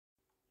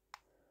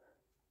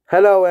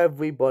Hello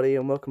everybody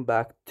and welcome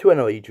back to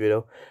another YouTube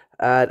video.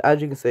 And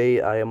as you can see,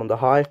 I am on the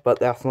hive,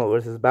 but that's not what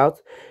this is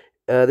about.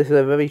 This is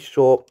a very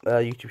short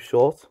YouTube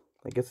short.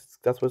 I guess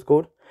that's what it's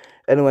called.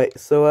 Anyway,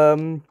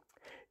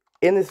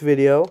 in this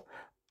video,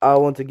 I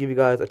want to give you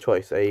guys a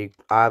choice.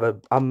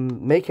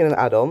 I'm making an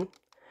add-on,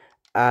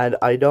 and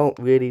I don't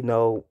really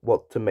know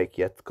what to make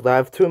yet because I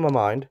have two in my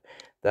mind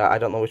that I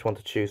don't know which one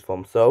to choose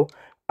from. So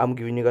I'm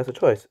giving you guys a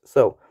choice.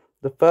 So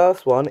the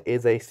first one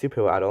is a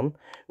superhero add-on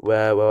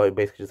where it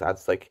basically just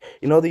adds like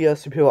the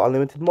superhero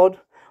unlimited mod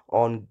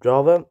on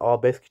Java. I'll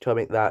basically try to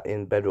make that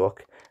in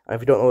Bedrock. And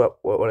if you don't know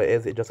what it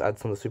is, it just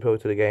adds some of the superhero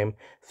to the game,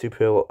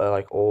 superhero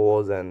like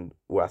ores and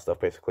all that stuff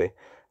basically,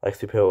 like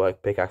superhero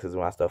like pickaxes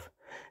and all that stuff.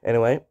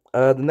 Anyway,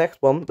 the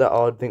next one that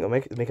I would think of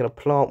is making a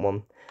plant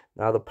one.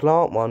 Now, the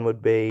plant one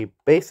would be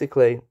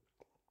basically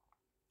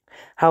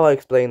how I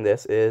explain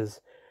this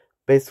is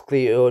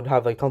basically it would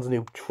have like tons of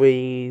new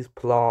trees,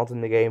 plants in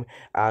the game,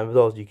 and with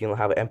those you can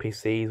have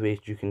NPCs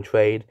which you can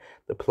trade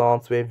the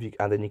plants with,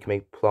 and then you can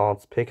make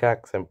plants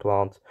pickaxe and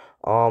plant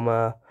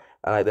armor,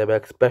 and like they're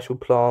like special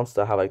plants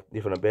that have like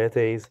different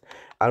abilities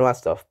and all that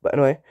stuff. But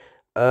anyway,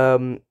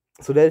 so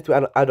there's two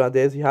add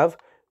ideas you have: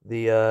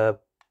 the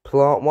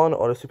plant one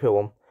or the superhero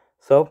one.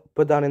 So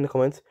put down in the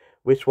comments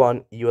which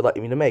one you would like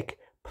me to make,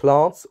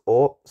 plants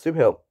or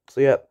superhero.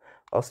 So yeah,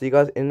 I'll see you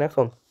guys in the next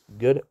one.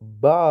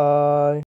 Goodbye.